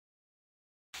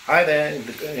Hi there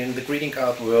in the greeting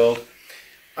card world.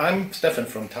 I'm Stefan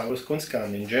from Taurus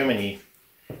Kunstgarten in Germany.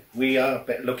 We are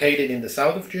located in the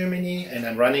south of Germany and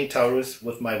I'm running Taurus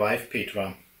with my wife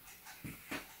Petra.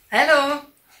 Hello!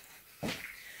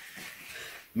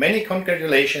 Many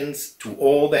congratulations to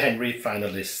all the Henry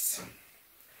finalists.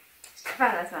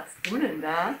 Stefan, was machst du denn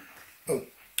da?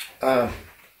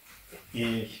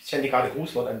 Ich sende gerade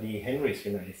Grußwort an die Henrys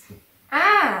Finalisten.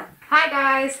 Ah! Hi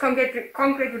guys!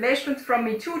 Congratulations from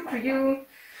me too to you!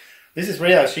 This is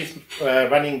Rhea. She's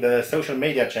running the social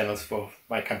media channels for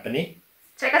my company.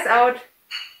 Check us out!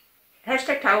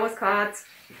 Hashtag Tauruscards.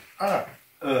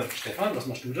 Stefan, was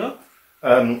machst du da?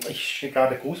 Ich schicke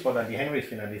gerade Grußwort an die Henrys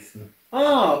Finalisten.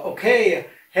 Ah, okay.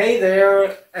 Hey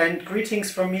there, and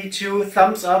greetings from me too.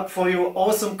 Thumbs up for your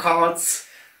awesome cards.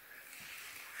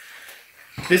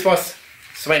 This was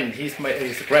Sven. He's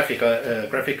a graphic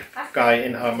guy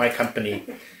in my company.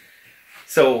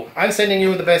 So I'm sending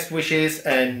you the best wishes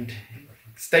and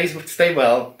stay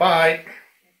well. Bye.